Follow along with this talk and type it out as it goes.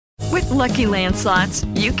Lucky Land Slots,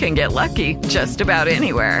 you can get lucky just about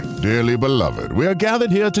anywhere. Dearly beloved, we are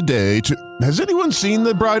gathered here today to... Has anyone seen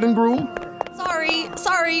the bride and groom?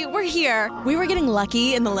 Sorry, we're here. We were getting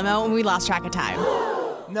lucky in the limo and we lost track of time.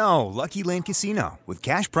 No, Lucky Land Casino, with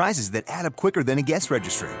cash prizes that add up quicker than a guest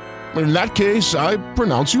registry. In that case, I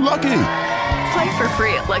pronounce you lucky. Play for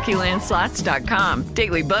free at LuckyLandSlots.com.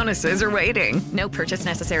 Daily bonuses are waiting. No purchase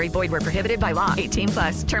necessary. Void where prohibited by law.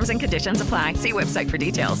 18+. Terms and conditions apply. See website for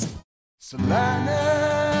details.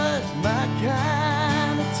 Salina's my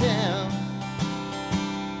kind of town.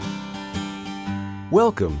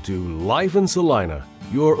 Welcome to Life in Salina,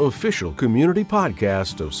 your official community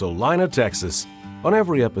podcast of Salina, Texas. On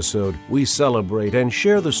every episode, we celebrate and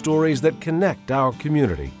share the stories that connect our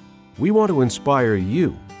community. We want to inspire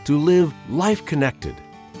you to live life connected.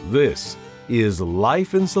 This is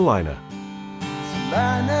Life in Salina.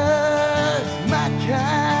 Salina's my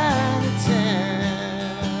kind of town.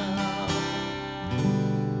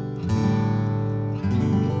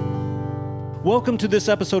 Welcome to this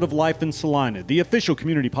episode of Life in Salina, the official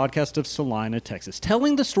community podcast of Salina, Texas,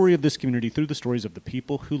 telling the story of this community through the stories of the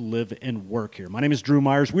people who live and work here. My name is Drew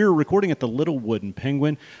Myers. We are recording at the Little Wooden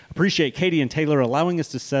Penguin. Appreciate Katie and Taylor allowing us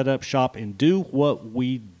to set up shop and do what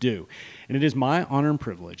we do. And it is my honor and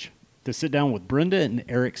privilege to sit down with Brenda and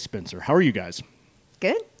Eric Spencer. How are you guys?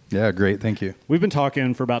 Good. Yeah, great. Thank you. We've been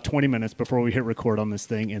talking for about 20 minutes before we hit record on this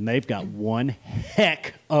thing, and they've got one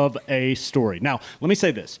heck of a story. Now, let me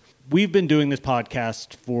say this. We've been doing this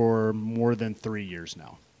podcast for more than 3 years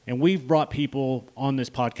now, and we've brought people on this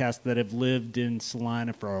podcast that have lived in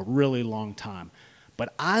Salina for a really long time.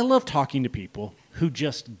 But I love talking to people who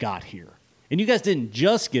just got here. And you guys didn't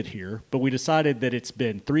just get here, but we decided that it's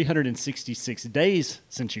been 366 days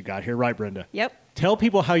since you got here, right, Brenda? Yep. Tell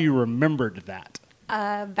people how you remembered that.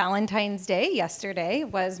 Valentine's Day yesterday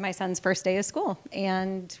was my son's first day of school,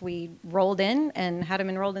 and we rolled in and had him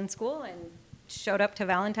enrolled in school and showed up to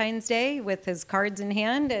Valentine's Day with his cards in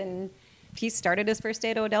hand, and he started his first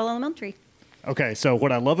day at Odell Elementary. Okay, so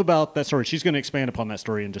what I love about that story, she's going to expand upon that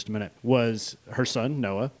story in just a minute, was her son,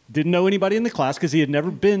 Noah, didn't know anybody in the class because he had never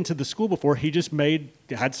been to the school before. He just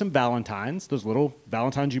had some Valentines, those little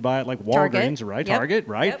Valentines you buy at like Walgreens, right? Yep. Target,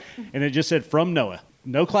 right? Yep. And it just said, from Noah.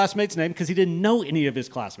 No classmate's name because he didn't know any of his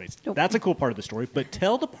classmates. Nope. That's a cool part of the story. But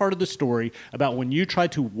tell the part of the story about when you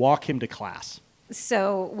tried to walk him to class.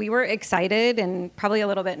 So we were excited and probably a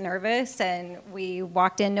little bit nervous, and we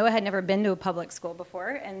walked in. Noah had never been to a public school before,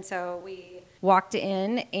 and so we walked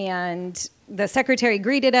in, and the secretary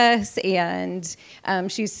greeted us, and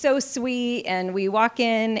she's so sweet, and we walk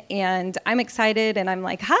in, and I'm excited, and I'm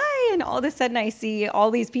like, hi, and all of a sudden I see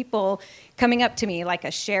all these people coming up to me, like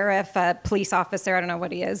a sheriff, a police officer, I don't know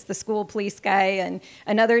what he is, the school police guy, and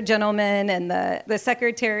another gentleman, and the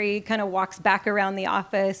secretary kind of walks back around the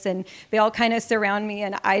office, and they all kind of surround me,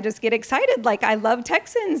 and I just get excited, like, I love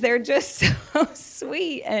Texans, they're just so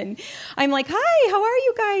sweet, and I'm like, hi, how are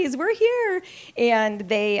you guys? We're here, and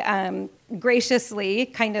they graciously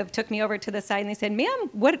kind of took me over to the side and they said, ma'am,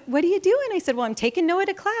 what are you doing? I said, well, I'm taking Noah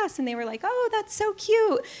to class. And they were like, oh, that's so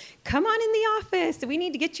cute. Come on in the office. We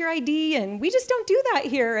need to get your ID. And we just don't do that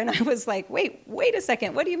here. And I was like, wait a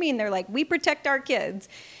second. What do you mean? They're like, we protect our kids.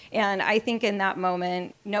 And I think in that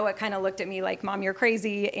moment, Noah kind of looked at me like, Mom, you're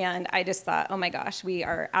crazy. And I just thought, oh my gosh, we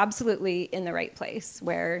are absolutely in the right place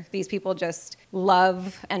where these people just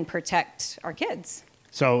love and protect our kids.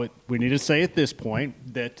 So we need to say at this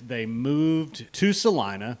point that they moved to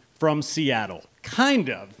Salina from Seattle, kind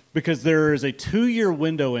of, because there is a 2-year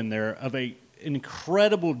window in there of an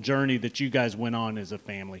incredible journey that you guys went on as a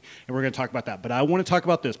family. And we're going to talk about that. But I want to talk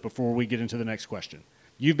about this before we get into the next question.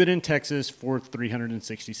 You've been in Texas for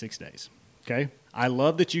 366 days, okay? I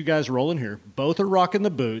love that you guys roll in here. Both are rocking the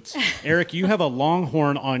boots. Eric, you have a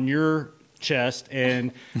Longhorn on your chest,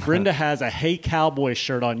 and Brenda has a Hey Cowboy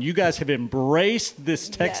shirt on. You guys have embraced this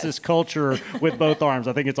Texas culture with both arms.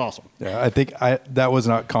 I think it's awesome. Yeah, I think that was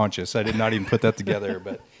not conscious. I did not even put that together,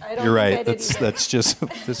 but you're right. That's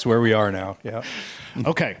just where we are now. Yeah.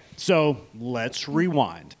 Okay, so let's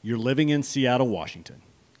rewind. You're living in Seattle, Washington.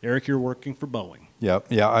 Eric, you're working for Boeing. Yep.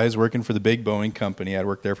 Yeah, I was working for the big Boeing company. I'd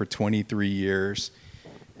worked there for 23 years,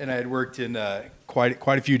 and I had worked in quite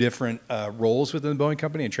a few different roles within the Boeing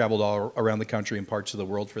company and traveled all around the country and parts of the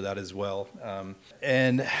world for that as well.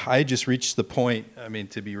 And I just reached the point, I mean,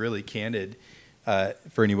 to be really candid,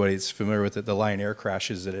 for anybody that's familiar with it, the Lion Air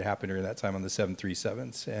crashes that had happened during that time on the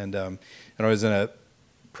 737s. And I was in a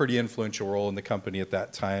pretty influential role in the company at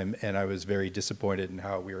that time, and I was very disappointed in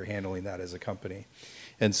how we were handling that as a company.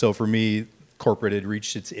 And so for me, corporate had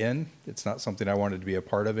reached its end. It's not something I wanted to be a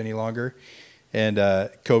part of any longer. And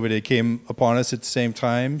COVID came upon us at the same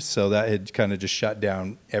time, so that had kind of just shut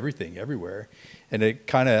down everything everywhere. And it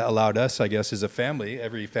kind of allowed us, I guess, as a family,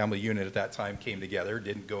 every family unit at that time came together,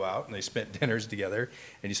 didn't go out, and they spent dinners together.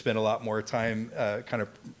 And you spent a lot more time kind of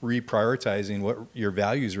reprioritizing what your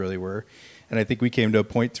values really were. And I think we came to a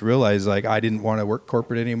point to realize, like, I didn't want to work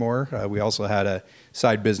corporate anymore. We also had a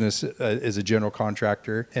side business as a general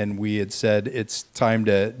contractor, and we had said it's time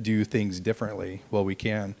to do things differently while we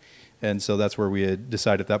can. And so that's where we had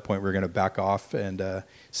decided at that point we were going to back off and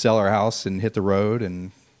sell our house and hit the road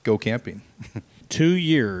and go camping. 2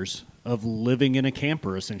 years of living in a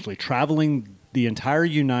camper, essentially, traveling the entire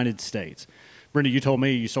United States. Brenda, you told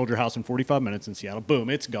me you sold your house in 45 minutes in Seattle. Boom,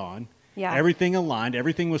 it's gone. Yeah. Everything aligned.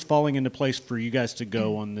 Everything was falling into place for you guys to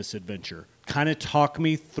go on this adventure. Kind of talk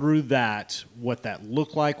me through that, what that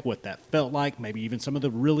looked like, what that felt like, maybe even some of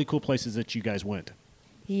the really cool places that you guys went.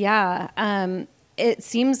 Yeah. It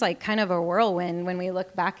seems like kind of a whirlwind when we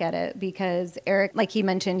look back at it, because Eric, like he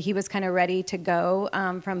mentioned, he was kind of ready to go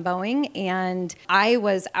from Boeing, and I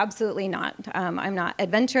was absolutely not. I'm not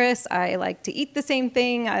adventurous. I like to eat the same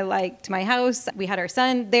thing. I liked my house. We had our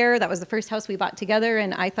son there. That was the first house we bought together,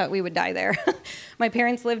 and I thought we would die there. My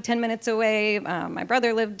parents lived 10 minutes away. My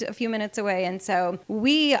brother lived a few minutes away, and so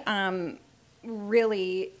we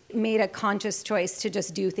really made a conscious choice to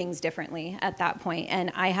just do things differently at that point.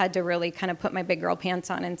 And I had to really kind of put my big girl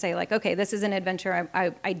pants on and say, like, okay, this is an adventure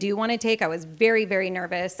I do want to take. I was very, very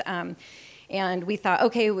nervous. And we thought,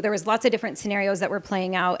 okay, there was lots of different scenarios that were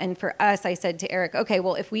playing out. And for us, I said to Eric, okay,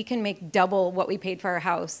 well, if we can make double what we paid for our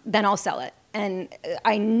house, then I'll sell it. And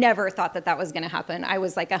I never thought that was going to happen. I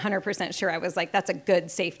was like 100% sure. I was like, that's a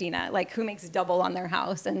good safety net. Like, who makes double on their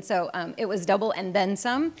house? And so it was double and then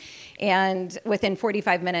some. And within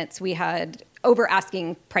 45 minutes, we had over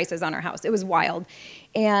asking prices on our house. It was wild.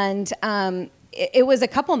 And it was a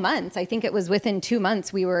couple months. I think it was within 2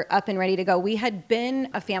 months we were up and ready to go. We had been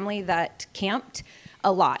a family that camped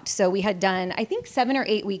a lot. So we had done, I think 7 or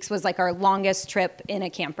 8 weeks was like our longest trip in a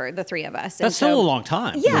camper, the three of us. That's still a long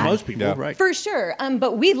time for most people, right? For sure.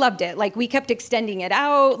 But we loved it. Like, we kept extending it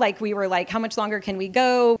out. Like, we were like, how much longer can we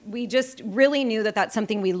go? We just really knew that that's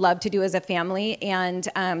something we love to do as a family. And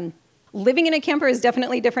living in a camper is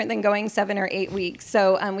definitely different than going 7 or 8 weeks.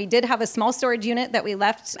 So we did have a small storage unit that we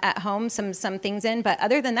left at home, some things in. But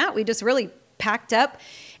other than that, we just really packed up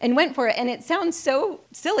and went for it. And it sounds so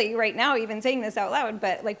silly right now, even saying this out loud,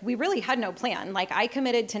 but like, we really had no plan. Like, I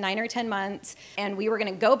committed to 9 or 10 months, and we were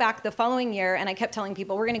going to go back the following year. And I kept telling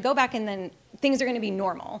people, we're going to go back, and then things are going to be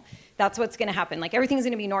normal. That's what's going to happen. Like, everything's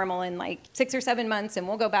going to be normal in like 6 or 7 months, and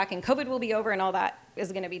we'll go back, and COVID will be over, and all that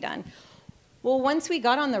is going to be done. Well, once we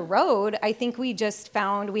got on the road, I think we just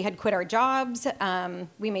found we had quit our jobs.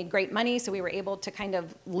 We made great money, so we were able to kind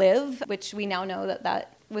of live, which we now know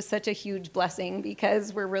that was such a huge blessing,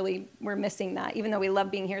 because we're missing that. Even though we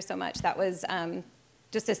love being here so much, that was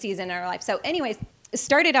just a season in our life. So anyways,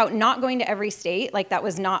 started out not going to every state. Like, that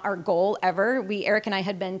was not our goal ever. Eric and I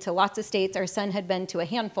had been to lots of states. Our son had been to a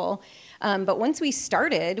handful. But once we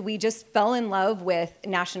started, we just fell in love with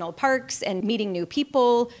national parks and meeting new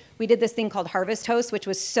people. We did this thing called Harvest Host, which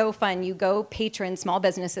was so fun. You go patron small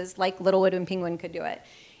businesses like Littlewood and Penguin could do it.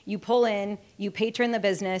 You pull in, you patron the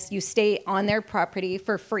business, you stay on their property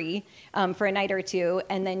for free for a night or two,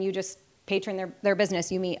 and then you just patron their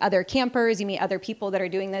business. You meet other campers, you meet other people that are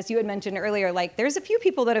doing this. You had mentioned earlier, like, there's a few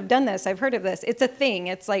people that have done this. I've heard of this. It's a thing.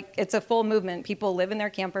 It's like, it's a full movement. People live in their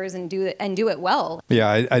campers and do it well.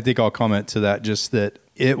 Yeah, I think I'll comment to that, just that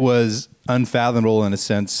it was unfathomable in a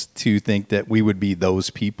sense to think that we would be those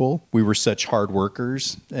people. We were such hard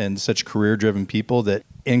workers and such career-driven people that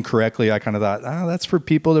incorrectly I kind of thought, that's for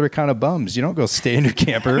people that are kind of bums. You don't go stay in your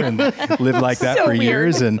camper and live like that so for weird.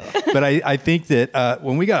 years. But I think that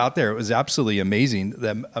when we got out there, it was absolutely amazing.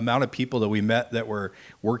 The amount of people that we met that were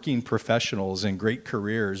working professionals and great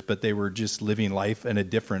careers, but they were just living life in a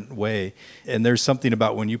different way. And there's something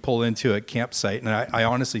about when you pull into a campsite, and I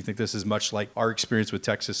honestly think this is much like our experience with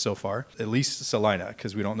Texas so far, at least Salina,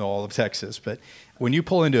 because we don't know all of Texas, but when you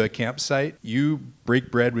pull into a campsite, you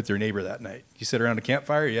break bread with your neighbor that night. You sit around a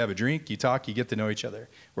campfire, you have a drink, you talk, you get to know each other.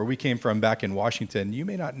 Where we came from back in Washington, you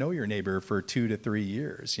may not know your neighbor for 2 to 3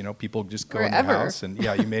 years. You know, people just go in their house, and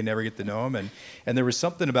you may never get to know them. And there was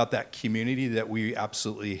something about that community that we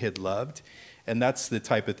absolutely had loved. And that's the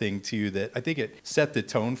type of thing, too, that I think it set the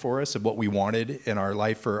tone for us of what we wanted in our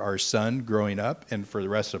life for our son growing up and for the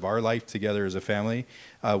rest of our life together as a family.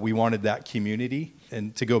 we wanted that community.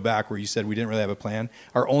 And to go back where you said we didn't really have a plan,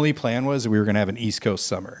 our only plan was we were going to have an East Coast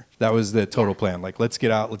summer. That was the total plan. Like, let's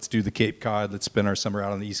get out, let's do the Cape Cod, let's spend our summer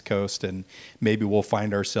out on the East Coast, and maybe we'll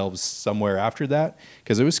find ourselves somewhere after that.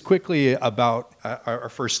 Because it was quickly about our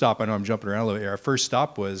first stop. I know I'm jumping around a little bit here. Our first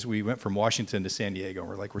stop was we went from Washington to San Diego.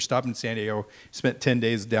 We're stopping in San Diego, spent 10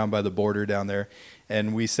 days down by the border down there,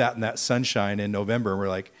 and we sat in that sunshine in November, and we're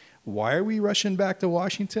like, why are we rushing back to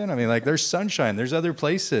Washington? I mean, like, there's sunshine, there's other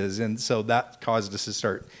places. And so that caused us to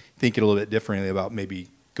start thinking a little bit differently about maybe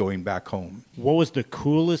going back home. What was the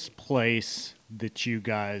coolest place that you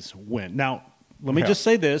guys went? Now, let me just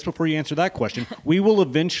say this before you answer that question. We will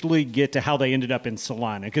eventually get to how they ended up in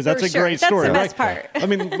Salina, because that's a great story. That's the best part. I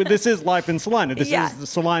mean, this is Life in Salina. This is the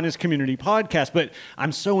Salina's community podcast. But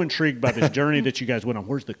I'm so intrigued by this journey that you guys went on.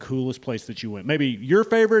 Where's the coolest place that you went? Maybe your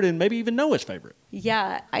favorite and maybe even Noah's favorite.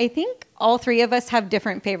 Yeah, I think all three of us have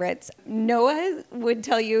different favorites. Noah would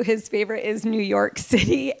tell you his favorite is New York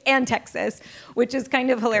City and Texas, which is kind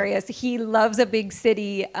of hilarious. He loves a big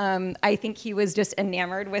city. I think he was just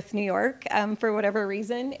enamored with New York for whatever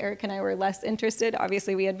reason. Eric and I were less interested.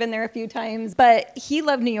 Obviously, we had been there a few times, but he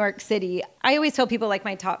loved New York City. I always tell people, like,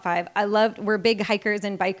 my top five. We're big hikers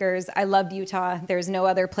and bikers. I loved Utah. There's no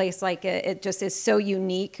other place like it. It just is so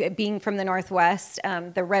unique. Being from the Northwest,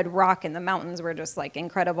 the Red Rock and the mountains were just like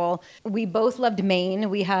incredible. We both loved Maine.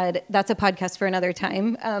 That's a podcast for another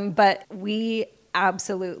time, but we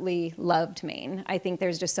absolutely loved Maine. I think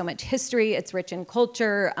there's just so much history. It's rich in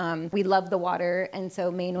culture. We love the water. And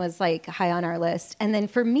so Maine was like high on our list. And then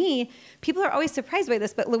for me, people are always surprised by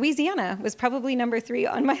this, but Louisiana was probably number 3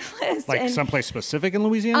 on my list. Like, someplace specific in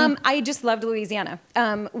Louisiana? I just loved Louisiana.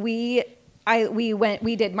 We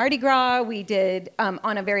did Mardi Gras. We did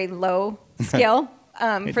on a very low scale.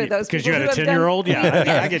 For those because you had a 10-year-old,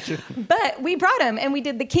 I get you. But we brought him, and we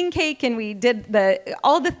did the king cake, and we did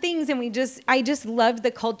all the things, and I just loved the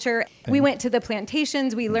culture. We went to the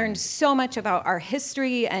plantations. We learned so much about our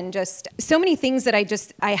history and just so many things that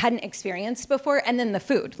I hadn't experienced before. And then the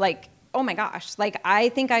food, like, oh my gosh, like, I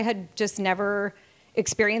think I had just never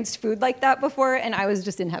experienced food like that before, and I was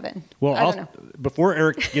just in heaven. Well, before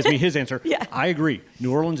Eric gives me his answer, Yeah. I agree.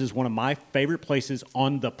 New Orleans is one of my favorite places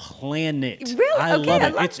on the planet. Really? I Okay, love I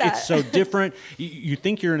it. love It's that. so different. You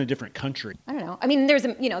think you're in a different country. I don't know. I mean, there's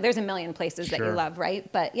a million places that you Sure. love, right?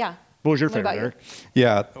 But yeah. What was your What favorite, about you? Eric?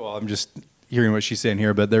 Yeah, well, I'm just hearing what she's saying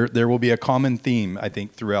here, but there will be a common theme, I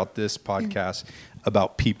think, throughout this podcast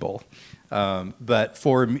about people. But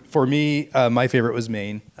for me, my favorite was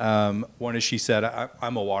Maine. One, as she said,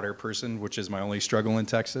 I'm a water person, which is my only struggle in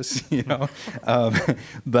Texas, you know.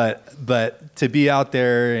 But to be out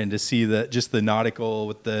there and to see just the nautical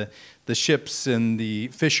with the ships and the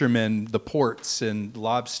fishermen, the ports and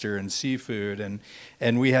lobster and seafood,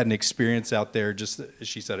 and we had an experience out there. Just as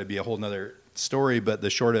she said, it'd be a whole nother story, but the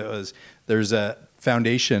short of it was there's a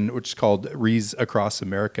foundation which is called Wreaths Across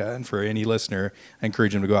America, and for any listener, I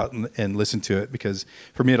encourage them to go out and listen to it, because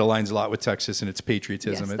for me it aligns a lot with Texas and its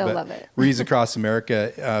patriotism. Yes, they'll love it. Wreaths Across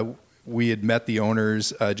America, we had met the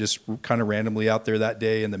owners just kind of randomly out there that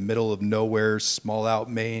day in the middle of nowhere, small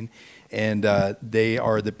out Maine, and they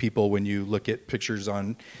are the people, when you look at pictures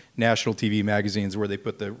on national TV magazines where they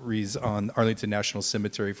put the wreaths on Arlington National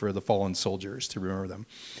Cemetery for the fallen soldiers to remember them.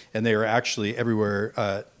 And they are actually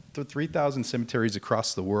everywhere. 3,000 cemeteries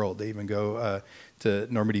across the world. They even go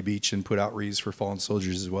to Normandy Beach and put out wreaths for fallen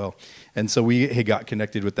soldiers as well. And so we had got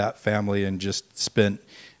connected with that family and just spent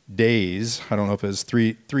days, I don't know if it was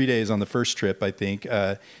three days on the first trip, I think,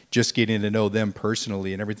 just getting to know them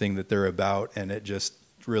personally and everything that they're about. And it just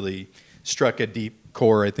really struck a deep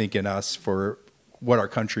core, I think, in us for what our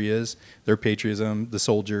country is, their patriotism, the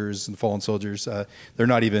soldiers and the fallen soldiers. They're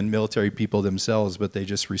not even military people themselves, but they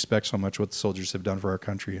just respect so much what the soldiers have done for our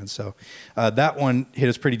country. And so that one hit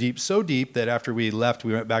us pretty deep, so deep that after we left,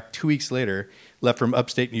 we went back 2 weeks later, left from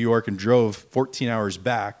upstate New York and drove 14 hours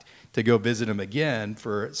back to go visit them again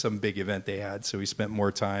for some big event they had. So we spent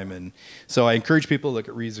more time. And so I encourage people to look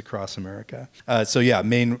at Wreaths Across America. So yeah,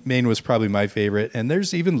 Maine was probably my favorite. And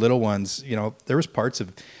there's even little ones, you know, there was parts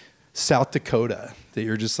of South Dakota that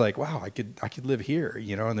you're just like, wow, I could live here,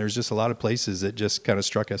 you know, and there's just a lot of places that just kind of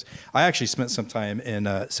struck us. I actually spent some time in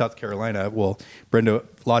South Carolina. Well, Brenda,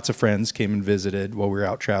 lots of friends came and visited while we were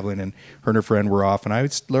out traveling, and her and her friend were off, and I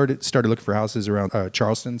started looking for houses around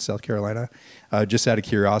Charleston, South Carolina, just out of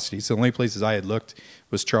curiosity. So the only places I had looked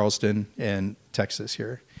was Charleston and Texas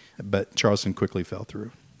here, but Charleston quickly fell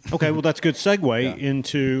through. Okay, well, that's a good segue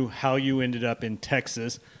into how you ended up in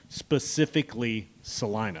Texas, specifically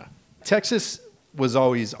Salina. Texas was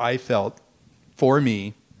always, I felt, for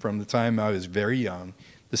me, from the time I was very young,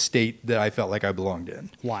 the state that I felt like I belonged in.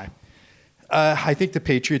 Why? I think the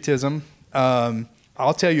patriotism.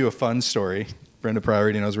 I'll tell you a fun story. Brenda probably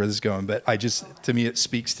already knows where this is going, but to me, it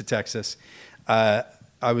speaks to Texas.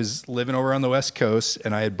 I was living over on the West Coast,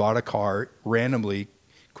 and I had bought a car randomly,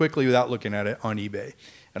 quickly, without looking at it, on eBay.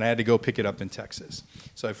 And I had to go pick it up in Texas.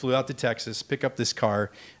 So I flew out to Texas, pick up this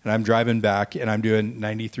car, and I'm driving back, and I'm doing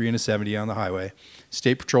 93 and a 70 on the highway.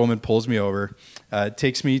 State patrolman pulls me over,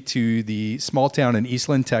 takes me to the small town in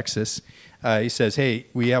Eastland, Texas. He says, hey,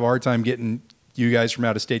 we have a hard time getting you guys from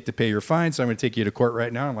out of state to pay your fine, so I'm going to take you to court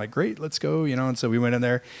right now. I'm like, great, let's go. And so we went in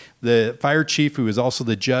there. The fire chief, who was also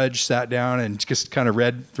the judge, sat down and just kind of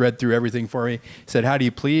read through everything for me. He said, how do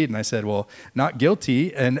you plead? And I said, well, not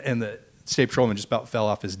guilty. And the state patrolman just about fell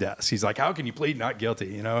off his desk. He's like, how can you plead not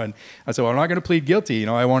guilty? And I said, well, I'm not going to plead guilty.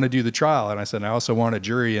 I want to do the trial. And I said, I also want a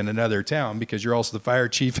jury in another town because you're also the fire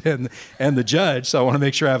chief and the judge. So I want to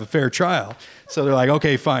make sure I have a fair trial. So they're like,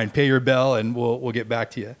 okay, fine, pay your bail and we'll get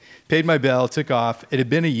back to you. Paid my bail, took off. It had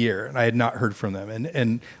been a year and I had not heard from them.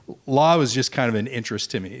 And law was just kind of an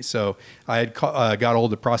interest to me. So I had got hold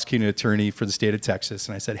of the prosecuting attorney for the state of Texas.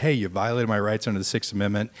 And I said, hey, you violated my rights under the Sixth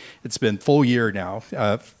Amendment. It's been full year now.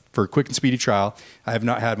 For a quick and speedy trial. I have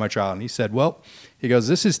not had my trial. And he said, well, he goes,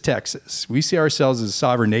 this is Texas. We see ourselves as a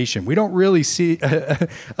sovereign nation. We don't really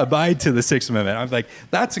abide to the Sixth Amendment. I'm like,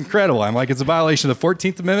 that's incredible. I'm like, it's a violation of the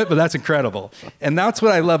 14th Amendment, but that's incredible. And that's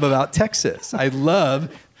what I love about Texas. I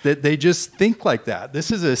love that they just think like that.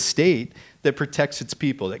 This is a state that protects its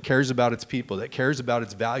people, that cares about its people, that cares about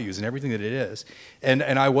its values and everything that it is. And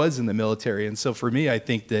I was in the military. And so for me, I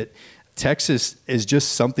think that Texas is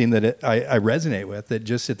just something that I resonate with, that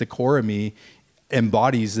just at the core of me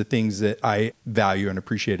embodies the things that I value and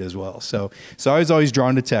appreciate as well. So I was always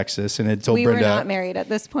drawn to Texas, and had told Brenda. We were not married at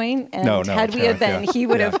this point, and no, had we had been, he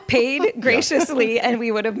would have paid graciously, and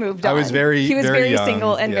we would have moved on. I was he was very young.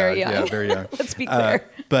 Single and very young. Yeah, very young. Let's be clear.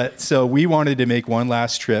 But so we wanted to make one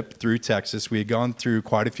last trip through Texas. We had gone through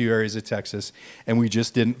quite a few areas of Texas, and we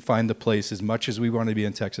just didn't find the place. As much as we wanted to be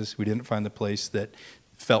in Texas, we didn't find the place that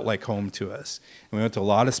felt like home to us. And we went to a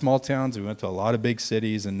lot of small towns, we went to a lot of big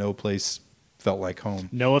cities, and no place felt like home.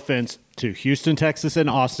 No offense to Houston, Texas, and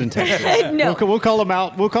Austin, Texas. No. We'll call them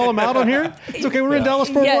out. We'll call them out on here. It's okay. We're in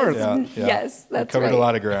Dallas-Fort Worth. Yes, that's we covered right. a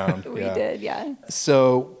lot of ground. We did, yeah.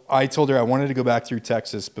 So I told her I wanted to go back through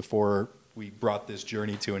Texas before we brought this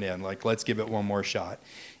journey to an end. Like, let's give it one more shot.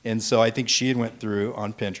 And so I think she had went through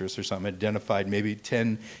on Pinterest or something, identified maybe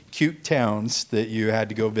 10 cute towns that you had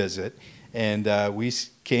to go visit. And we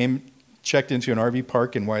checked into an RV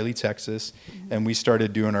park in Wiley, Texas, and we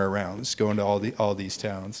started doing our rounds, going to all these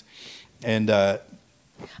towns. And I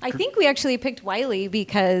think we actually picked Wiley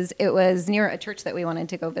because it was near a church that we wanted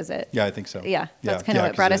to go visit. Yeah, I think so. Yeah, that's kind of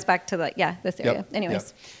what brought us back to this area. Yep,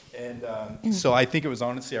 Anyways. yep. And so I think it was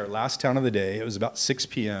honestly our last town of the day. It was about 6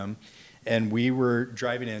 p.m., and we were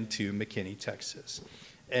driving into McKinney, Texas.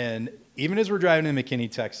 And even as we're driving in McKinney,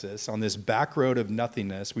 Texas, on this back road of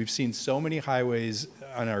nothingness, we've seen so many highways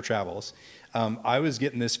on our travels. I was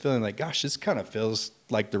getting this feeling like, gosh, this kind of feels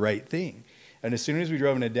like the right thing. And as soon as we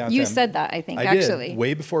drove into downtown... You said that, I think, I actually. did,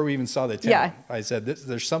 way before we even saw the town. Yeah. I said,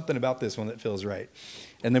 there's something about this one that feels right.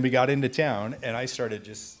 And then we got into town, and I started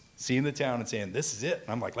just seeing the town and saying, this is it.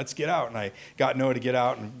 And I'm like, let's get out. And I got Noah to get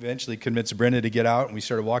out and eventually convinced Brenda to get out, and we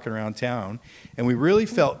started walking around town. And we really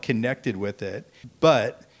felt connected with it.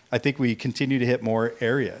 But I think we continue to hit more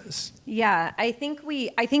areas. Yeah, I think we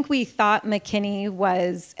thought McKinney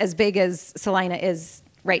was as big as Salina is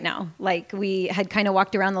right now. Like, we had kind of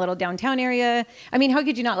walked around the little downtown area. I mean, how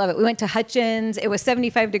could you not love it? We went to Hutchins. It was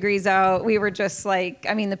 75 degrees out. We were just like,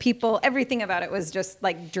 I mean, the people, everything about it was just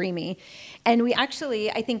like dreamy. And we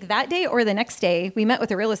actually, I think that day or the next day, we met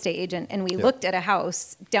with a real estate agent and we looked at a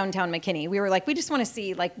house downtown McKinney. We were like, we just want to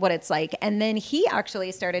see like what it's like. And then he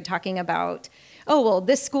actually started talking about, oh, well,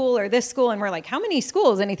 this school or this school. And we're like, how many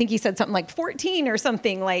schools? And I think he said something like 14 or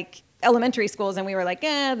something, like elementary schools. And we were like,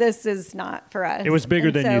 this is not for us. It was bigger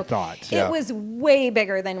than you thought. It was way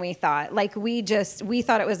bigger than we thought. Like, we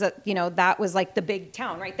thought it was that was like the big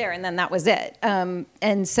town right there. And then that was it.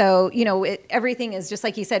 And so, everything is just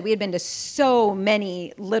like you said, we had been to so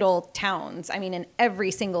many little towns. I mean, in every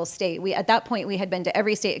single state. At that point, we had been to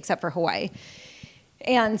every state except for Hawaii.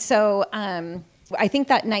 And so, I think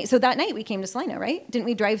that night we came to Salina, right? Didn't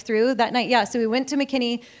we drive through that night? Yeah, so we went to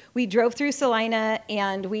McKinney, we drove through Salina,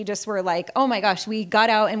 and we just were like, oh my gosh, we got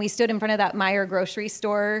out and we stood in front of that Meijer grocery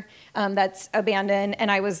store that's abandoned,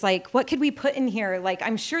 and I was like, what could we put in here? Like,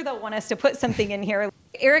 I'm sure they'll want us to put something in here.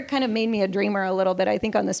 Eric kind of made me a dreamer a little bit, I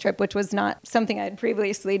think, on this trip, which was not something I had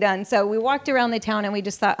previously done. So we walked around the town and we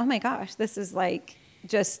just thought, oh my gosh, this is like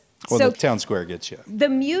just Well, So the town square gets you. the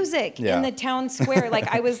music Yeah. in the town square, like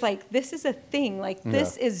I was like, this is a thing. Like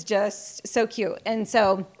this is just so cute. And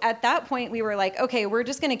so at that point we were like, okay, we're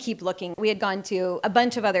just going to keep looking. We had gone to a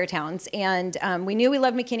bunch of other towns, and we knew we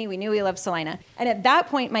loved McKinney. We knew we loved Salina. And at that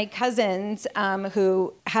point, my cousins,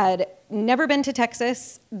 who had never been to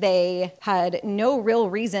Texas, they had no real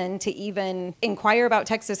reason to even inquire about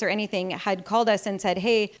Texas or anything, had called us and said,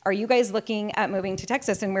 hey, are you guys looking at moving to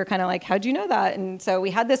Texas? And we were kind of like, how'd you know that? And so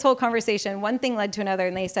we had this whole conversation. One thing led to another,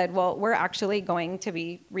 and they said, well, we're actually going to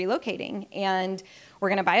be relocating, and we're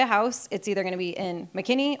going to buy a house. It's either going to be in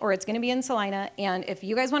McKinney or it's going to be in Salina. And if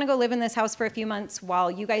you guys want to go live in this house for a few months while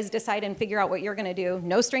you guys decide and figure out what you're going to do,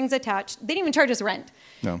 no strings attached. They didn't even charge us rent.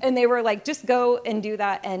 No. And they were like, just go and do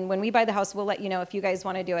that. And when we buy the house, we'll let you know if you guys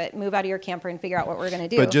want to do it. Move out of your camper and figure out what we're going to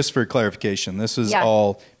do. But just for clarification, this is Yeah.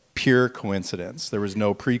 all pure coincidence. There was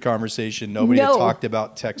no pre-conversation. Nobody had No. talked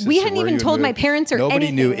about Texas. We or hadn't where even you told moved. my parents or Nobody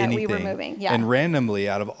anything knew that anything. we were moving. Yeah. And randomly,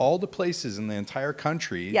 out of all the places in the entire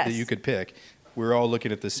country Yes. that you could pick, we're all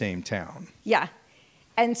looking at the same town. Yeah.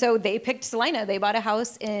 And so they picked Salina. They bought a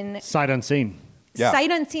house in Sight unseen. Yeah. sight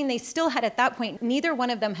unseen. They still had, at that point, neither one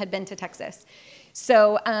of them had been to Texas.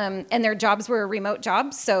 So, and their jobs were remote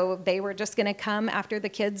jobs. So they were just going to come after the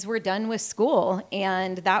kids were done with school.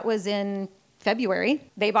 And that was in February.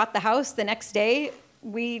 They bought the house the next day.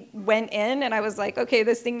 We went in and I was like, okay,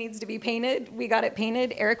 this thing needs to be painted. We got it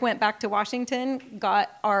painted. Eric went back to Washington, got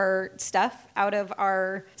our stuff out of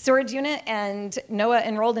our storage unit, and Noah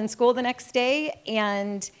enrolled in school the next day.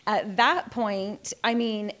 And at that point, I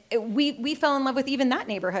mean, we fell in love with even that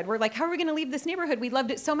neighborhood. We're like, how are we going to leave this neighborhood? We loved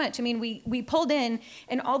it so much. I mean, we pulled in,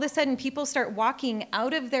 and all of a sudden people start walking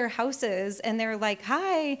out of their houses and they're like,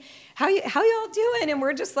 hi, how y'all doing? And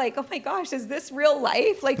we're just like, oh my gosh, is this real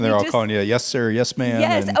life? Like, And they're we all just, calling you, yes, sir, yes, ma'am.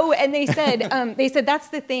 yes. And Oh, and they said that's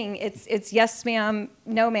the thing. It's yes, ma'am,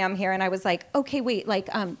 no, ma'am here. And I was like, okay, wait, like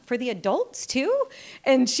for the adults too?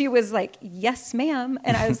 And she was like, yes, ma'am.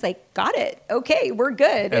 And I was like, got it. Okay, we're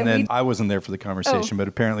good. And then we, I wasn't there for the conversation, Oh. but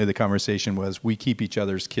apparently the conversation was we keep each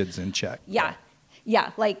other's kids in check. yeah,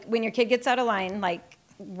 like when your kid gets out of line, like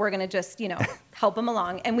we're gonna just help them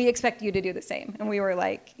along, and we expect you to do the same. And we were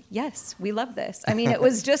like, yes, we love this. I mean, it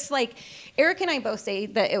was just like Eric and I both say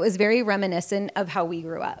that it was very reminiscent of how we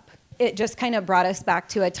grew up. It just kind of brought us back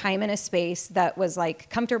to a time and a space that was like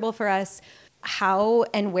comfortable for us, how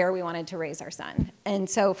and where we wanted to raise our son. And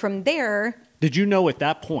so from there, Did you know at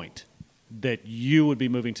that point that you would be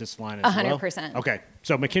moving to Salina as well? 100%. Okay,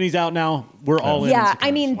 so McKinney's out now. We're all in. yeah, Salina.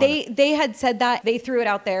 I mean, they had said that. They threw it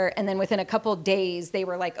out there, and then within a couple days, they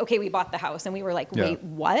were like, okay, we bought the house. And we were like, wait,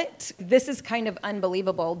 what? This is kind of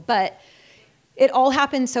unbelievable. But it all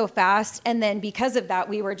happened so fast. And then because of that,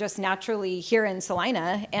 we were just naturally here in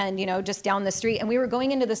Salina and, just down the street. And we were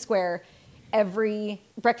going into the square every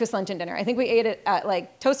breakfast, lunch, and dinner. I think we ate it at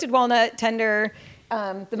like toasted walnut, tender,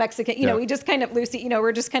 the Mexican, we just kind of, Lucy,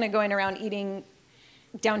 we're just kind of going around eating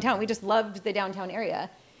downtown. We just loved the downtown area.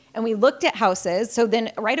 And we looked at houses. So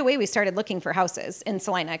then right away we started looking for houses in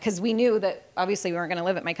Salina because we knew that obviously we weren't going to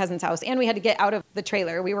live at my cousin's house and we had to get out of the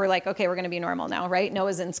trailer. We were like, okay, we're going to be normal now, right?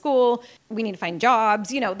 Noah's in school. We need to find jobs,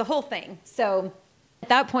 the whole thing. So at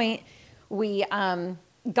that point, we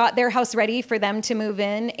got their house ready for them to move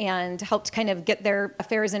in and helped kind of get their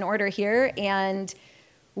affairs in order here. And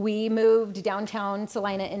we moved downtown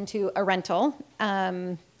Salina into a rental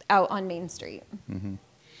out on Main Street. Mm-hmm.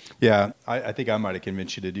 Yeah, I think I might have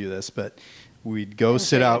convinced you to do this, but we'd go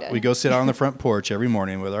sit out on the front porch every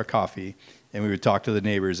morning with our coffee, and we would talk to the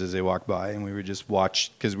neighbors as they walked by, and we would just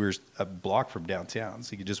watch, because we were a block from downtown,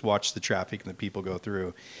 so you could just watch the traffic and the people go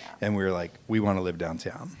through. And we were like, we want to live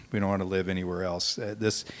downtown. We don't want to live anywhere else.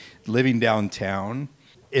 This living downtown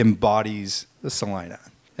embodies the Salina.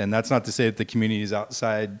 And that's not to say that the communities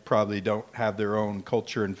outside probably don't have their own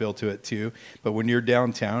culture and feel to it too. But when you're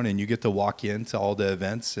downtown and you get to walk into all the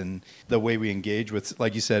events and the way we engage with,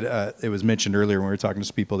 like you said, it was mentioned earlier when we were talking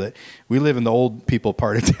to people that we live in the old people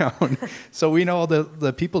part of town. So we know all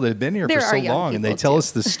the people that have been here for so long, and they tell us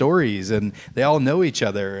the stories, and they all know each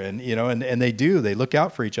other, and and they look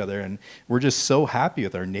out for each other, and we're just so happy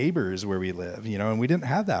with our neighbors where we live, and we didn't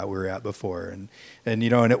have that where we were at before. And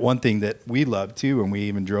one thing that we love too, when we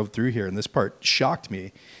even drove through here, and this part shocked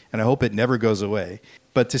me, and I hope it never goes away.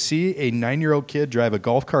 But to see a 9-year-old kid drive a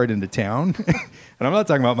golf cart into town, and I'm not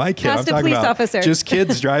talking about my kid, I'm talking about just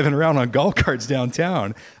kids driving around on golf carts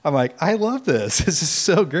downtown. I'm like, I love this. This is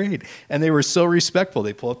so great. And they were so respectful.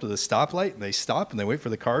 They pull up to the stoplight and they stop and they wait for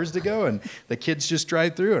the cars to go, and the kids just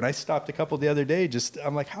drive through. And I stopped a couple the other day.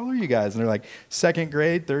 I'm like, how old are you guys? And they're like, 2nd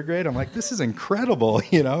grade, 3rd grade. I'm like, this is incredible,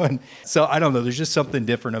 And so I don't know. There's just something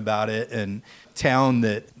different about it. And town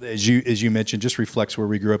that, as you mentioned, just reflects where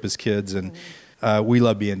we grew up as kids. And we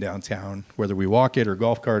love being downtown, whether we walk it or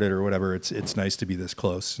golf cart it or whatever. It's nice to be this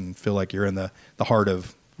close and feel like you're in the heart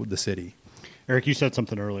of the city. Eric, you said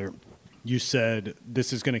something earlier. You said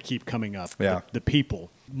this is going to keep coming up. Yeah. The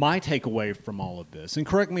people. My takeaway from all of this, and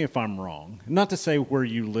correct me if I'm wrong, not to say where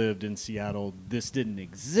you lived in Seattle this didn't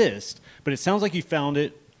exist, but it sounds like you found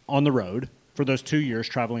it on the road for those 2 years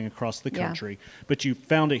traveling across the country, but you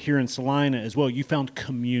found it here in Salina as well. You found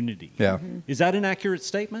community. Yeah. Is that an accurate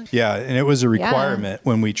statement? Yeah, and it was a requirement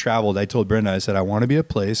when we traveled. I told Brenda, I said, I want to be a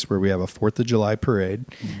place where we have a 4th of July parade.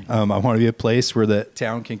 I want to be a place where the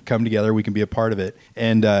town can come together. We can be a part of it.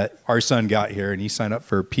 And our son got here, and he signed up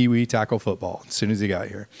for Pee Wee tackle football as soon as he got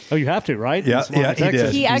here. Oh, you have to, right? Yeah, he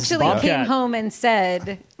did. He actually came home and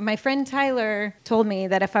said, my friend Tyler told me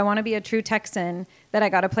that if I want to be a true Texan, that I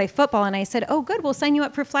got to play football. And I said, oh, good, we'll sign you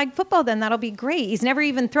up for flag football then. That'll be great. He's never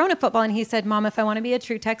even thrown a football. And he said, Mom, if I want to be a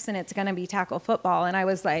true Texan, it's going to be tackle football. And I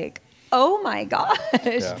was like, oh, my gosh.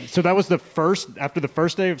 Yeah. So that was after the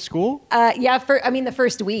first day of school? The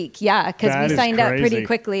first week, because we signed up pretty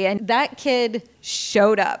quickly. And that kid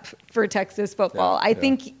showed up for Texas football. I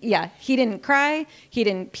think, he didn't cry, he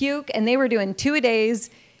didn't puke, and they were doing 2-a-days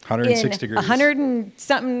 106 degrees. 100 and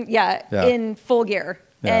something, in full gear.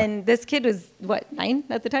 Yeah. And this kid was, 9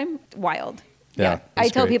 at the time? Wild. Yeah. I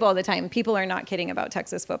tell people all the time, people are not kidding about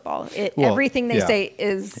Texas football. Everything they say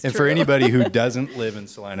is And true. for anybody who doesn't live in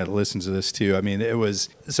Salina that listens to this too, I mean, it was,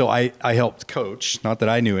 so I helped coach, not that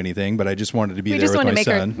I knew anything, but I just wanted to be there with my son. We just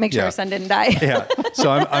wanted to make sure our son didn't die. Yeah. So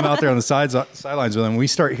I'm out there on the sidelines with him. We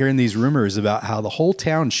start hearing these rumors about how the whole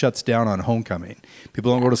town shuts down on homecoming.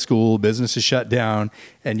 People don't go to school, business is shut down,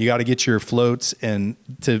 and you got to get your floats. And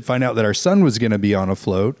to find out that our son was going to be on a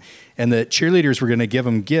float, and that cheerleaders were going to give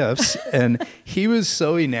him gifts. And he was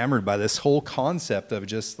so enamored by this whole concept of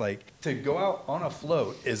just like to go out on a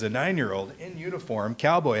float as a 9-year-old in uniform,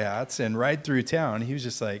 cowboy hats, and ride through town. He was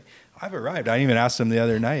just like, I've arrived. I even asked him the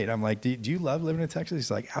other night. I'm like, do you love living in Texas? He's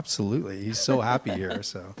like, absolutely. He's so happy here.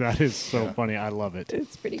 So that is so funny. I love it.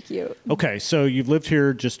 It's pretty cute. Okay, so you've lived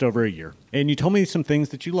here just over a year, and you told me some things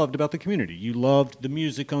that you loved about the community. You loved the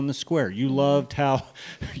music on the square. You loved how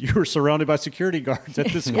you were surrounded by security guards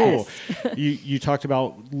at the school. Yes. You talked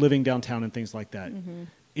about living downtown and things like that. Mm-hmm.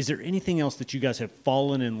 Is there anything else that you guys have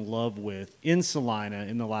fallen in love with in Salina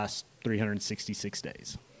in the last 366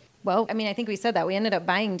 days? Well, I mean, I think we said that. We ended up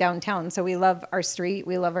buying downtown, so we love our street.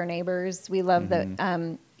 We love our neighbors. We love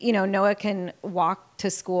that, Noah can walk to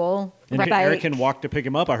school. And Eric can walk to pick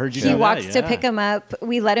him up. I heard you do that. He walks to pick him up.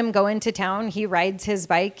 We let him go into town. He rides his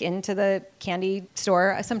bike into the candy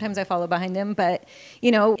store. Sometimes I follow behind him, but,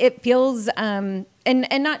 it feels... And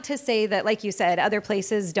not to say that, like you said, other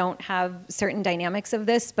places don't have certain dynamics of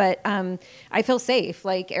this, but I feel safe.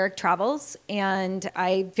 Like Eric travels, and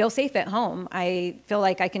I feel safe at home. I feel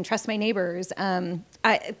like I can trust my neighbors.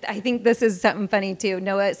 I think this is something funny too,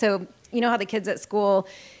 Noah. So you know how the kids at school,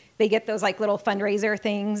 they get those like little fundraiser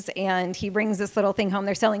things, and he brings this little thing home.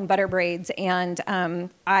 They're selling butter braids, and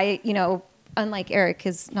unlike Eric,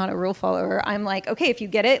 is not a rule follower, I'm like, okay, if you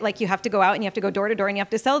get it, like you have to go out and you have to go door to door and you have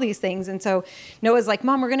to sell these things. And so Noah's like,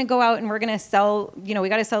 Mom, we're going to go out and we're going to sell, we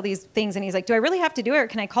got to sell these things. And he's like, do I really have to do it, or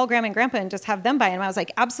can I call Grandma and Grandpa and just have them buy? And I was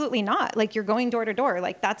like, absolutely not. Like, you're going door to door.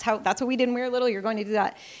 Like, that's what we did when we were little. You're going to do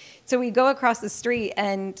that. So we go across the street,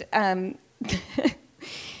 and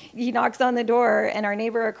he knocks on the door, and our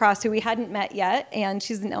neighbor across, who we hadn't met yet, and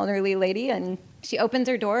she's an elderly lady, and she opens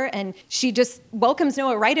her door and she just welcomes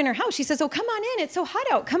Noah right in her house. She says, oh, come on in. It's so hot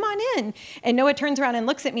out. Come on in. And Noah turns around and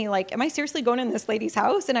looks at me like, am I seriously going in this lady's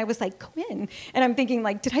house? And I was like, go in. And I'm thinking,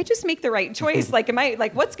 like, did I just make the right choice? Like,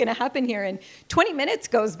 what's going to happen here? And 20 minutes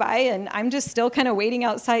goes by, and I'm just still kind of waiting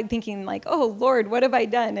outside thinking like, oh, Lord, what have I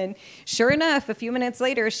done? And sure enough, a few minutes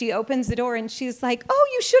later, she opens the door and she's like, oh,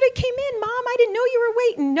 you should have came in, Mom. I didn't know you were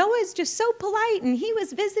waiting. Noah's just so polite, and he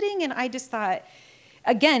was visiting. And I just thought,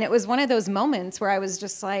 again, it was one of those moments where I was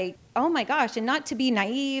just like, oh my gosh, and not to be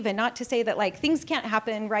naive and not to say that like things can't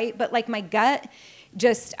happen, right? But like my gut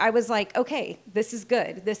I was like, okay, this is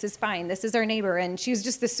good. This is fine. This is our neighbor. And she was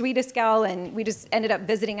just the sweetest gal. And we just ended up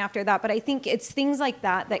visiting after that. But I think it's things like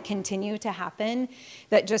that that continue to happen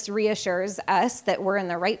that just reassures us that we're in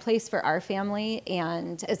the right place for our family.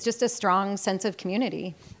 And it's just a strong sense of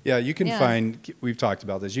community. Yeah, you can find, we've talked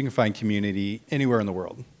about this, you can find community anywhere in the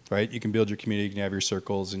world. Right? You can build your community, you can have your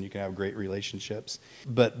circles, and you can have great relationships.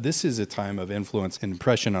 But this is a time of influence and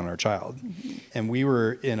impression on our child. Mm-hmm. And we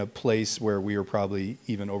were in a place where we were probably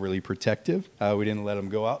even overly protective. We didn't let them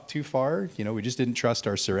go out too far. We just didn't trust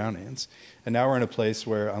our surroundings. And now we're in a place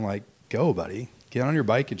where I'm like, go, buddy. Get on your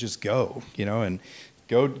bike and just go, and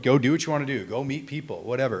go do what you want to do. Go meet people,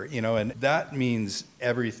 whatever, and that means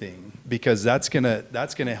everything, because that's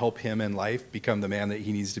gonna help him in life become the man that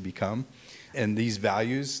he needs to become. And these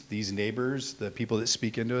values, these neighbors, the people that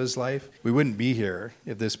speak into his life, we wouldn't be here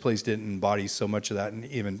if this place didn't embody so much of that, and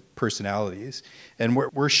even personalities. And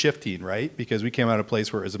we're shifting, right? Because we came out of a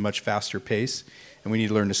place where it was a much faster pace, and we need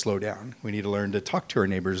to learn to slow down. We need to learn to talk to our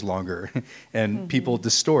neighbors longer, and people at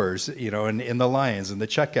the stores, and in the lines and the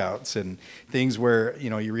checkouts, and things where,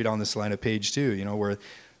 you read on this line of page 2, where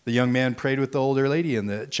the young man prayed with the older lady in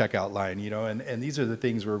the checkout line, and these are the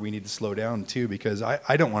things where we need to slow down too, because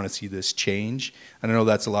I don't want to see this change. And I know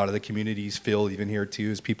that's a lot of the community's feel even here too,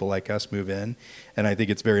 as people like us move in. And I think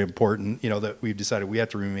it's very important, that we've decided we have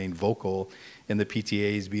to remain vocal in the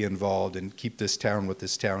PTAs, be involved, and keep this town what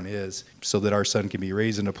this town is, so that our son can be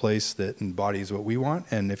raised in a place that embodies what we want.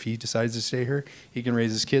 And if he decides to stay here, he can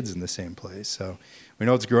raise his kids in the same place. So we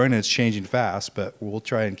know it's growing and it's changing fast, but we'll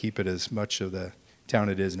try and keep it as much of the town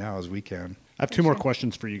it is now as we can. I have 2 more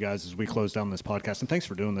questions for you guys as we close down this podcast, and thanks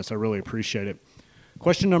for doing this. I really appreciate it.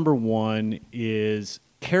 Question number 1 is,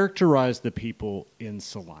 characterize the people in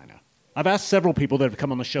Salina. I've asked several people that have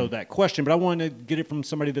come on the show that question, but I want to get it from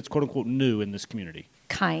somebody that's quote unquote new in this community.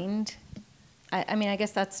 Kind. I mean, I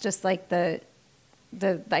guess that's just like I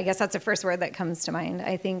guess that's the first word that comes to mind.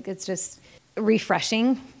 I think it's just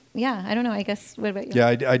refreshing. Yeah, I don't know. I guess, what about you? Yeah,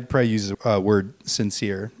 I'd probably use the word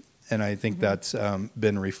sincere. And I think that's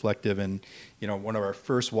been reflective. And, one of our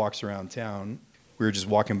first walks around town, we were just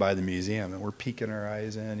walking by the museum, and we're peeking our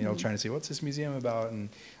eyes in, trying to see, what's this museum about? And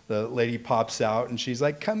the lady pops out, and she's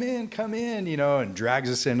like, come in, and drags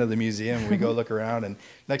us into the museum. We go look around, and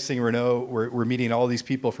next thing we know, we're meeting all these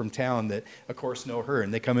people from town that, of course, know her,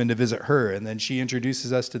 and they come in to visit her, and then she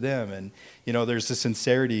introduces us to them. And, there's the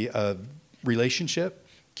sincerity of relationship,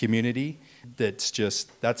 community, that's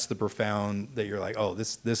the profound, that you're like, oh,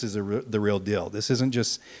 this is the real deal. This isn't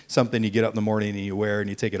just something you get up in the morning and you wear and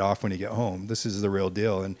you take it off when you get home. This is the real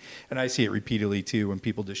deal. And I see it repeatedly too, when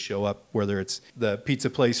people just show up, whether it's the pizza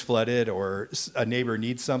place flooded or a neighbor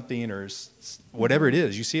needs something or whatever it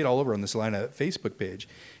is. You see it all over on the Salina Facebook page,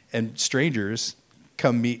 and strangers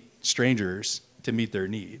come meet strangers to meet their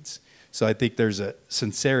needs. So I think there's a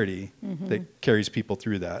sincerity that carries people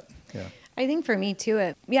through that. Yeah. I think for me too,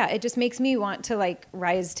 it just makes me want to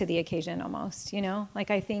rise to the occasion almost,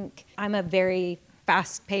 I think I'm a very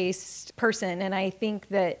fast-paced person, and I think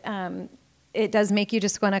that it does make you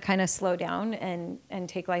just want to kind of slow down and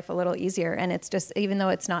take life a little easier. And it's just, even though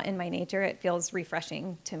it's not in my nature, it feels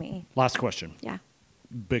refreshing to me. Last question. Yeah.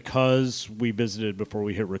 Because we visited before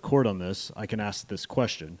we hit record on this, I can ask this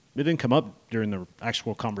question. It didn't come up during the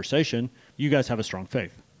actual conversation. You guys have a strong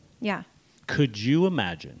faith. Yeah. Could you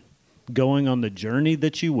imagine going on the journey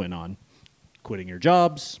that you went on, quitting your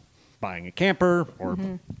jobs, buying a camper, or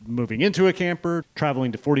moving into a camper,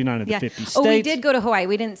 traveling to 49 of the 50 states? Oh, we did go to Hawaii.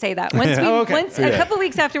 We didn't say that. A couple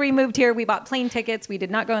weeks after we moved here, we bought plane tickets. We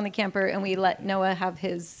did not go in the camper, and we let Noah have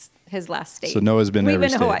his last state. So Noah's been every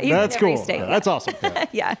state. To Hawaii. That's cool. State. That's awesome.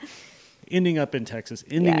 Yeah. Ending up in Texas,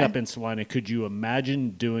 ending up in Salina, could you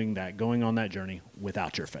imagine doing that, going on that journey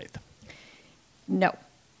without your faith? No.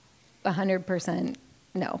 100%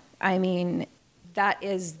 no. I mean, that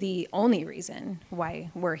is the only reason why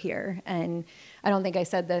we're here. And I don't think I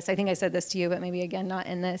said this. I think I said this to you, but maybe again, not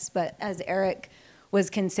in this. But as Eric was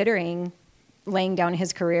considering laying down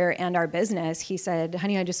his career and our business, he said,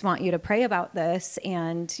 honey, I just want you to pray about this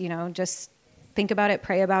and, just think about it,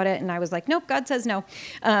 pray about it. And I was like, nope, God says no.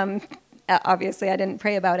 Obviously, I didn't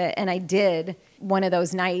pray about it. And I did one of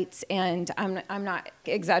those nights, and I'm not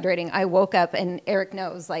exaggerating. I woke up, and Eric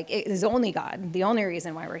knows, it is only God. The only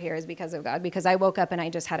reason why we're here is because of God, because I woke up and I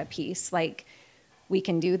just had a peace. We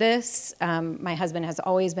can do this. My husband has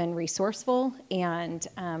always been resourceful, and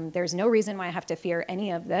there's no reason why I have to fear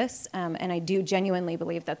any of this. And I do genuinely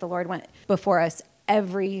believe that the Lord went before us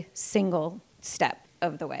every single step.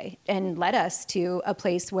 of the way and led us to a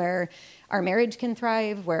place where our marriage can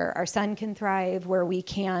thrive, where our son can thrive, where we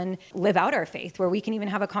can live out our faith, where we can even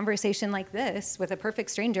have a conversation like this with a perfect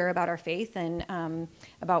stranger about our faith and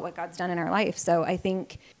about what God's done in our life. So I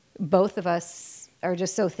think both of us are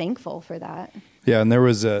just so thankful for that. Yeah, and there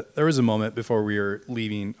was a moment before we were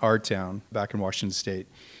leaving our town back in Washington State,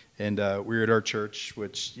 and we were at our church,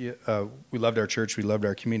 which we loved our church, we loved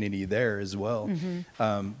our community there as well.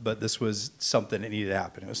 But this was something that needed to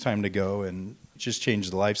happen. It was time to go and just change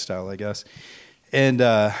the lifestyle, I guess. And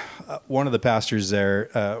one of the pastors there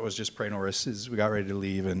was just praying over us as we got ready to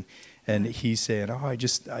leave, and he's saying,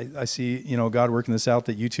 I see, God working this out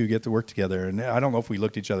that you two get to work together. And I don't know if we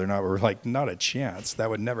looked at each other or not. We're like, not a chance. That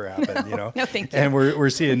would never happen, No, thank you. And we're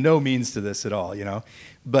seeing no means to this at all,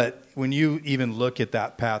 But when you even look at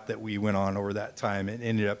that path that we went on over that time and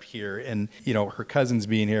ended up here, and, her cousins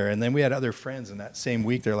being here, and then we had other friends in that same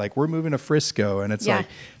week. They're like, we're moving to Frisco. And it's like,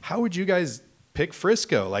 how would you guys pick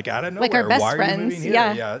Frisco, like out of nowhere? Like our best Why friends. Are you moving here?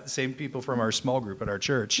 Yeah. Same people from our small group at our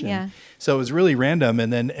church. And Yeah. so it was really random.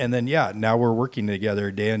 And then, now we're working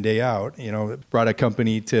together day in, day out. Brought a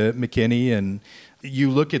company to McKinney, and you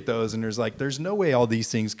look at those and there's no way all these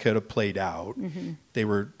things could have played out. They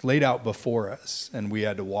were laid out before us, and we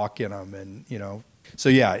had to walk in them. And, so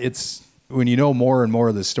it's when you know more and more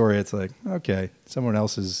of the story, it's like, okay, someone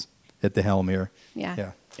else is at the helm here.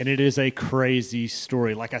 Yeah. And it is a crazy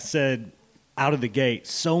story. Like I said, out of the gate,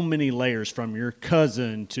 so many layers, from your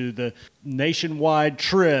cousin to the nationwide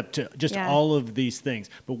trip to just all of these things.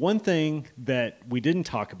 But one thing that we didn't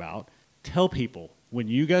talk about, tell people when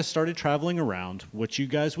you guys started traveling around, what you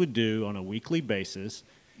guys would do on a weekly basis.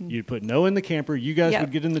 You'd put Noah in the camper. You guys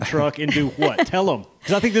would get in the truck and do what? Tell them.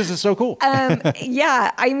 Because I think this is so cool.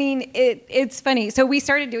 It's funny. So we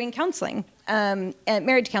started doing counseling,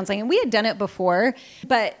 marriage counseling, and we had done it before,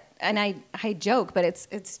 and I joke, but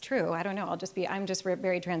it's true. I don't know. I'm just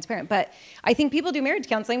very transparent. But I think people do marriage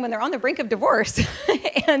counseling when they're on the brink of divorce.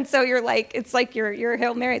 And so you're like, it's like you're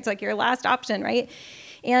Hail Mary. It's like your last option, right?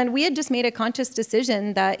 And we had just made a conscious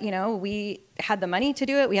decision that, we had the money to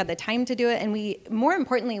do it, we had the time to do it, and more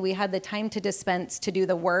importantly, we had the time to dispense to do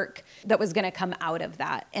the work that was going to come out of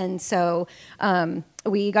that. And so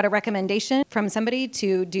we got a recommendation from somebody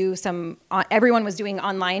to do everyone was doing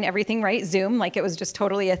online everything, right? Zoom, like it was just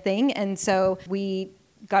totally a thing. And so we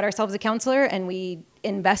got ourselves a counselor and we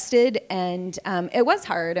invested, and it was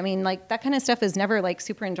hard. I mean, like that kind of stuff is never like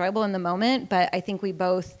super enjoyable in the moment, but I think we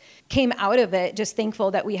both came out of it just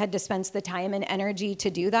thankful that we had dispensed the time and energy to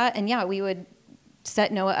do that. And we would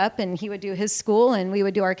set Noah up and he would do his school and we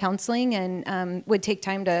would do our counseling, and would take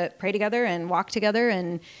time to pray together and walk together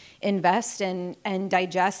and invest and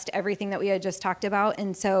digest everything that we had just talked about.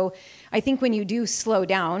 And so I think when you do slow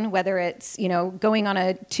down, whether it's, going on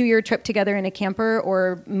a 2-year trip together in a camper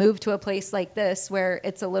or move to a place like this where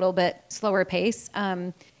it's a little bit slower pace,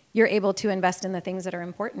 you're able to invest in the things that are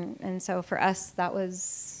important. And so for us, that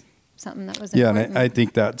was something that was important. And I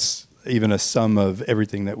think that's even a sum of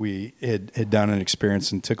everything that we had done and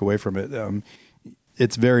experienced and took away from it.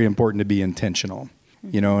 It's very important to be intentional.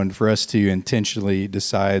 And for us to intentionally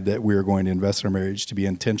decide that we're going to invest in our marriage, to be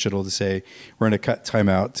intentional to say we're going to cut time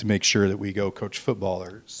out to make sure that we go coach football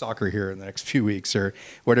or soccer here in the next few weeks or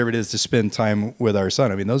whatever it is, to spend time with our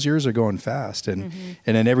son. I mean, those years are going fast. And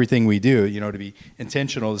in everything we do, to be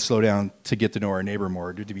intentional to slow down, to get to know our neighbor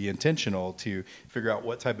more, to be intentional to figure out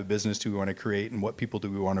what type of business do we want to create and what people do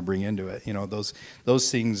we want to bring into it.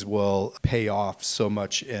 Those things will pay off so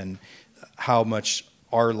much in how much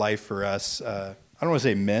our life for us, I don't want to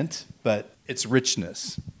say meant, but it's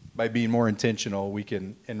richness. By being more intentional, we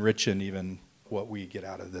can enrich in even what we get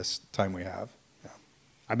out of this time we have. Yeah.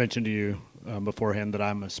 I mentioned to you beforehand that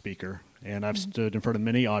I'm a speaker, and I've stood in front of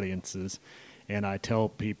many audiences, and I tell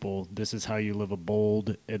people this is how you live a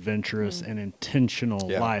bold, adventurous, and intentional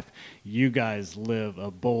life. You guys live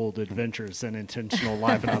a bold, adventurous, and intentional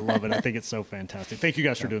life, and I love it. I think it's so fantastic. Thank you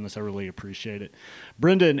guys for doing this. I really appreciate it.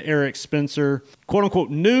 Brenda and Eric Spencer,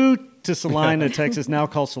 quote-unquote, new to Salina, Texas, now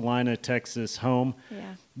call Salina, Texas home.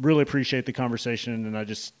 Yeah. Really appreciate the conversation, and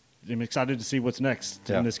I'm excited to see what's next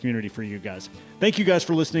in this community for you guys. Thank you guys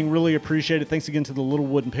for listening. Really appreciate it. Thanks again to the Little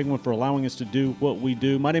Wooden Penguin for allowing us to do what we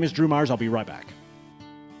do. My name is Drew Myers. I'll be right back.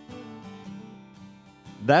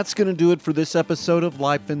 That's going to do it for this episode of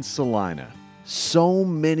Life in Salina. So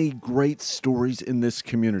many great stories in this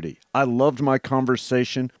community. I loved my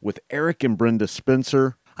conversation with Eric and Brenda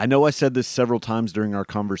Spencer. I know I said this several times during our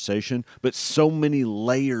conversation, but so many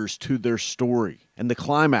layers to their story. And the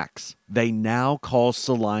climax, they now call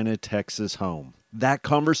Salina, Texas home. That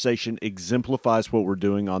conversation exemplifies what we're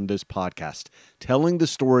doing on this podcast, telling the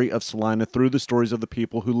story of Salina through the stories of the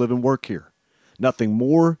people who live and work here. Nothing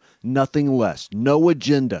more, nothing less, no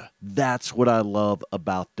agenda. That's what I love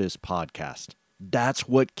about this podcast. That's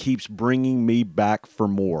what keeps bringing me back for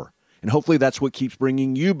more. And hopefully that's what keeps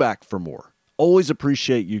bringing you back for more. Always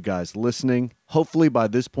appreciate you guys listening. Hopefully by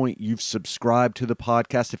this point you've subscribed to the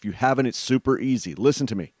podcast. If you haven't, it's super easy. Listen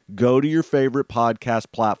to me. Go to your favorite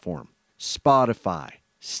podcast platform. Spotify,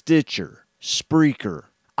 Stitcher, Spreaker,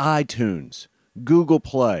 iTunes, Google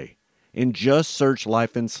Play, and just search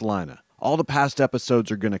Life in Salina. All the past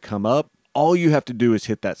episodes are going to come up. All you have to do is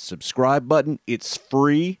hit that subscribe button. It's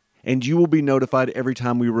free, and you will be notified every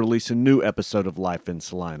time we release a new episode of Life in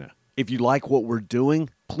Salina. If you like what we're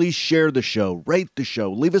doing, please share the show, rate the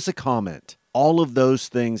show, leave us a comment. All of those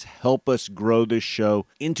things help us grow this show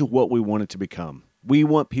into what we want it to become. We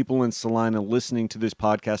want people in Salina listening to this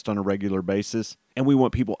podcast on a regular basis, and we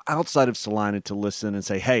want people outside of Salina to listen and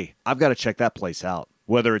say, hey, I've got to check that place out.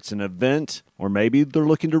 Whether it's an event or maybe they're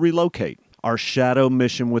looking to relocate. Our shadow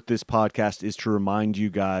mission with this podcast is to remind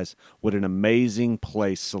you guys what an amazing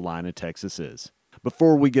place Salina, Texas is.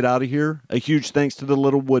 Before we get out of here, a huge thanks to the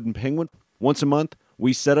Little Wooden Penguin. Once a month,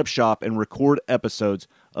 we set up shop and record episodes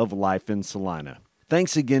of Life in Salina.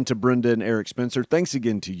 Thanks again to Brenda and Eric Spencer. Thanks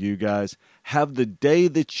again to you guys. Have the day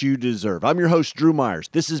that you deserve. I'm your host, Drew Myers.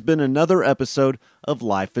 This has been another episode of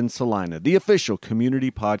Life in Salina, the official community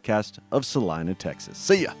podcast of Salina, Texas.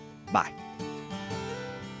 See ya. Bye.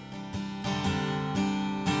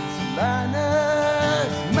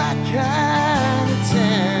 Salina's my kind of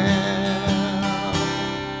town.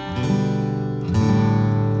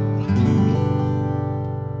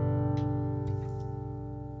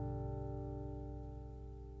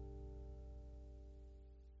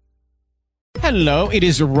 Hello, it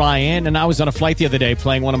is Ryan, and I was on a flight the other day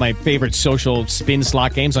playing one of my favorite social spin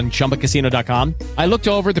slot games on ChumbaCasino.com. I looked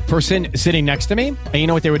over at the person sitting next to me, and you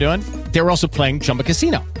know what they were doing? They were also playing Chumba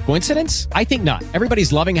Casino. Coincidence? I think not.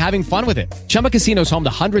 Everybody's loving having fun with it. Chumba Casino is home to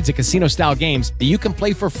hundreds of casino-style games that you can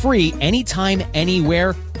play for free anytime,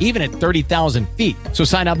 anywhere, even at 30,000 feet. So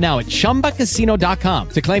sign up now at ChumbaCasino.com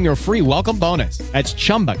to claim your free welcome bonus. That's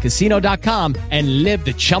ChumbaCasino.com and live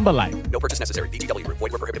the Chumba life. No purchase necessary. VGW. Void where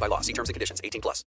prohibited by law. See terms and conditions. 18+.